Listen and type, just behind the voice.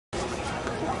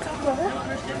Okay,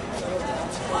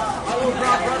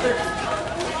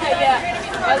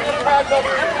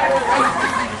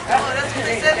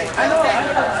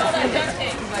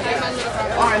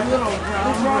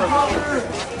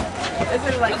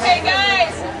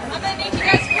 guys, I'm gonna need you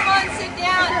guys to come on and sit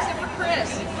down, except for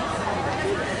Chris.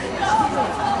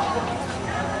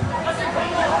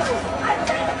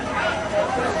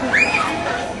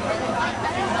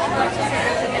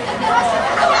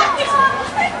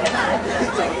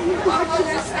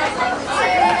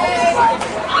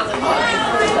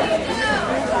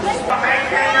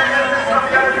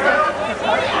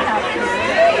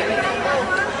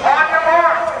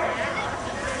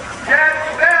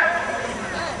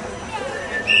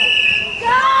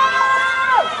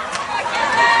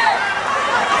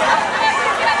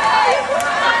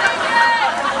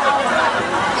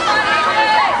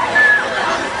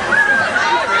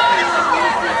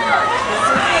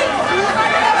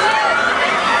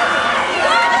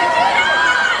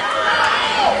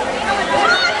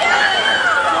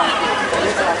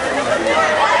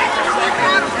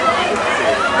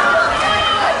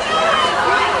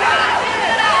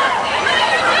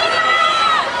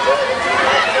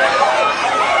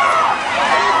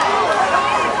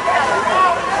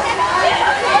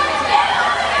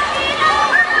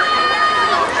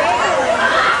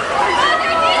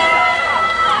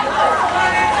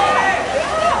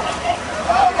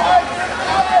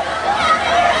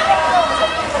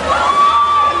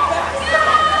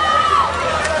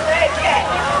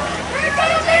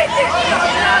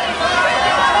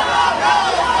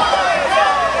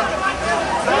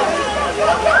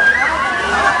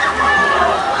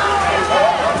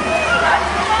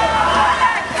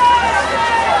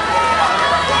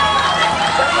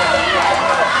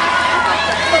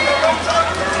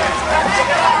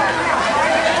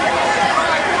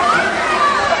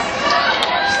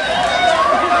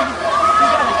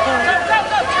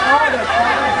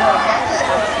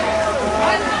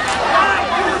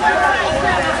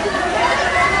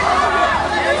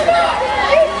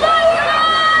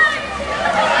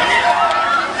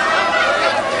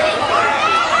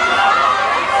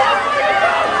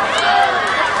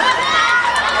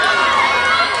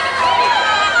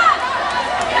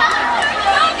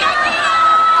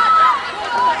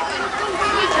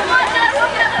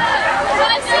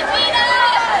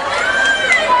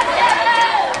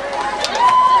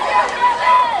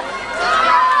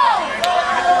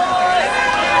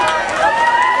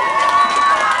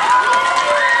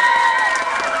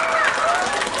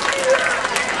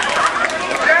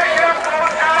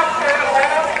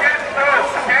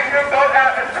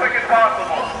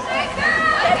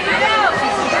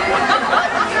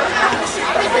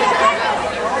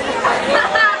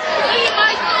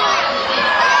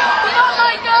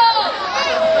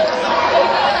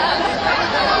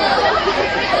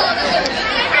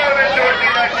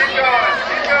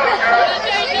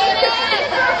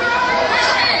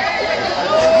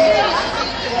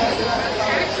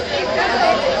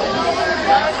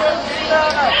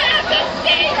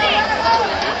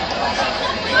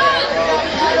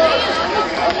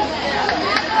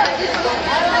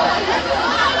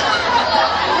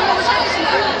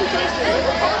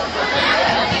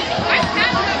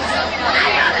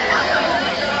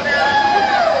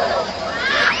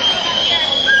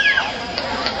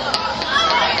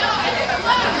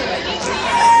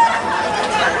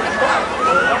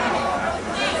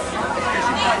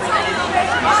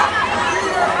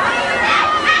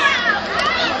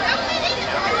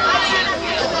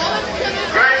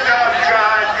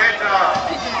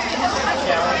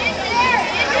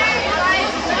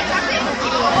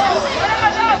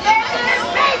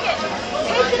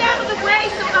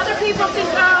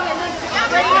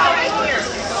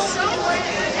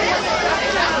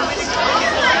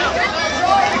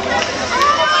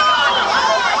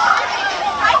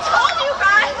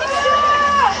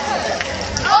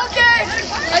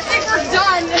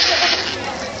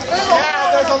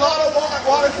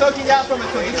 soaking out from it,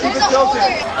 so just keep it tilted.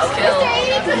 I'll kill.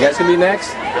 You guys can be next?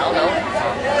 I don't know.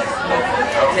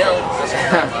 I'll kill.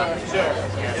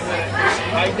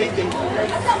 I think they...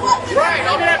 Right,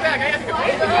 I'll be right back. I have to go.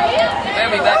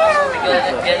 Better be back before we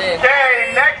get in.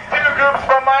 Okay, next two groups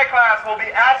from my class will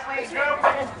be Ashley's group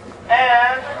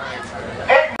and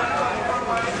Aiden.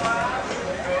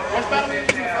 What's battle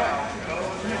music in the front?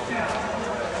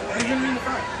 Who's going to be in the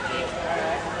front?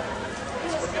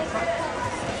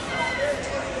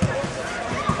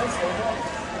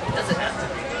 Doesn't have to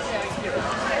be.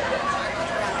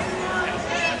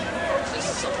 This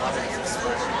is some water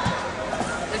splashing.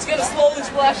 It's going to slowly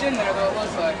splash in there, though, it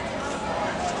looks like.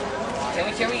 Can we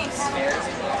Can we stairs?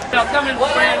 Now come in.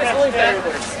 What is going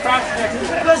backwards?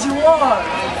 Because you are.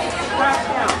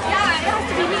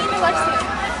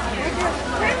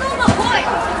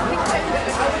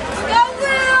 Go,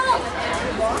 Will!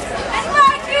 And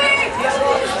Mikey!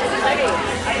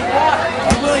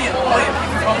 William.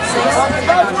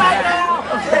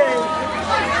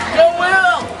 Go,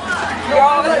 Will!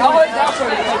 I'll hold it down for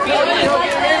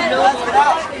you.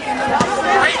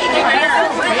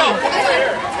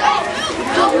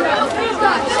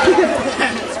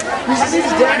 You see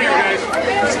his dad here, guys.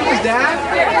 You see his dad?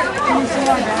 Can you see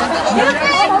my dad?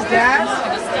 His dad?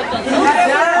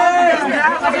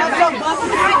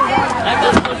 I'm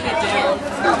not pushing it down.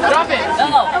 Drop it.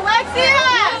 No. Alexia!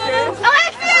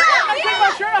 Alexia! I'm taking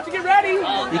my shirt off to get ready.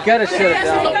 You gotta shut it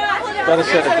down. Gotta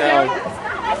shut it down.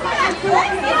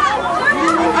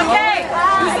 Okay,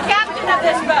 who's the captain of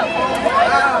this boat?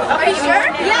 Are you sure?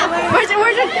 Yeah. Where's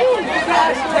your team?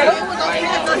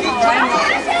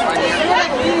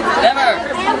 Never.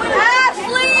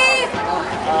 Ashley!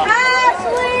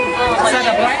 Ashley! Set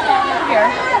up right here.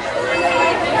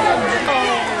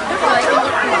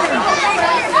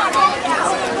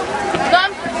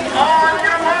 On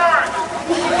your mark.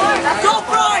 Go,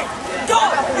 Brian! Go!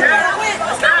 You better win! Go,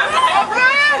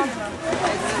 Brian!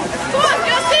 Come on,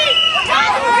 Jesse!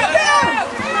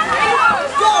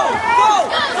 Go! Go!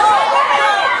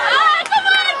 Ah, come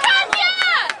on, Katya!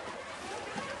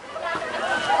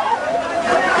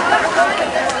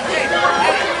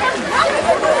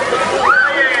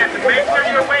 And make sure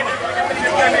you win.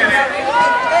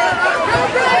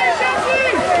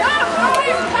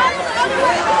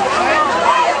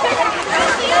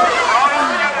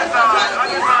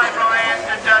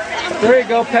 There you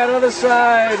go, pat on the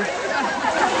side.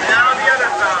 Down on the other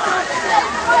side.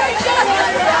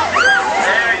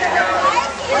 There you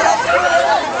go.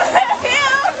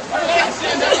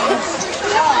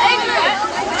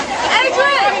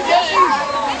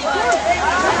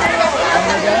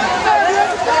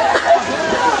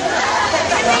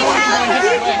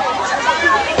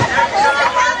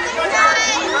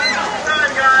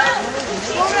 Done,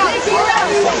 guys.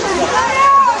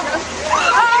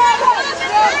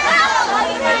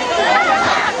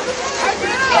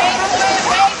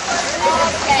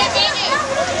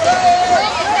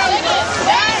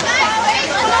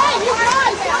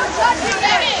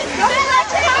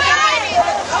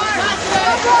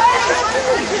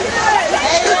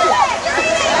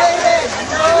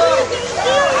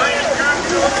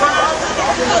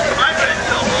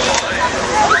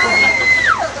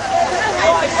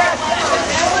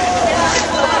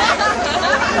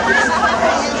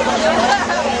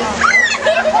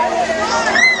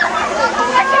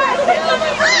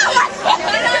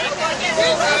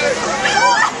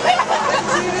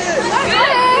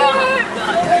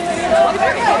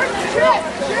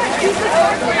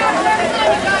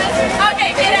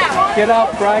 Okay, get out. Get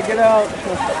out, Brian, get out.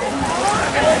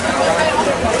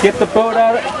 Get the boat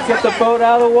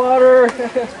out of the water.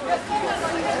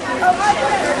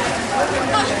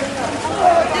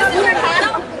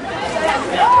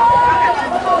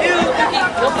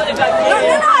 Don't put it back No,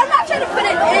 in. I'm not trying to put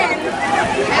it in.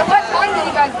 At what point did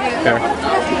you guys do? Here.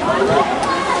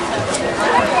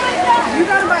 You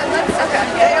got it by lips? Okay.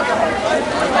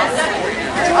 Yeah,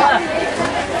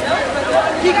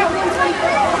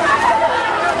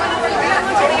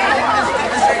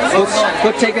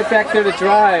 Go take it back there to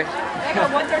dry.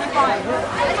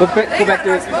 Go back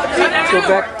there. Go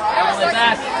back.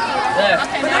 Back. There.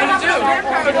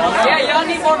 Yeah, y'all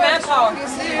need more manpower.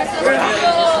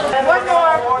 One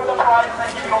more. Award the prize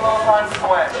and give you a little time to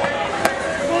swim.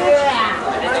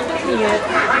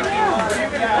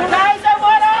 Guys, I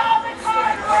want all the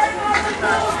cards.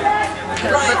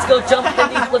 Let's go jump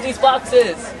in these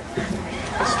boxes.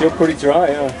 It's still pretty dry,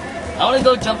 huh? I want to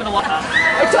go jump in the water.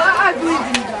 I believe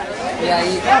in you guys.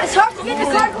 Yeah, It's hard to get this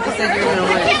card. you said you were going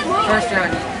to win. First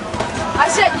round. I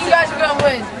said you guys were going to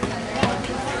win.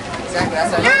 Exactly,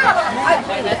 that's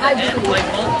what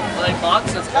Like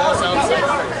boxes, all sounds like.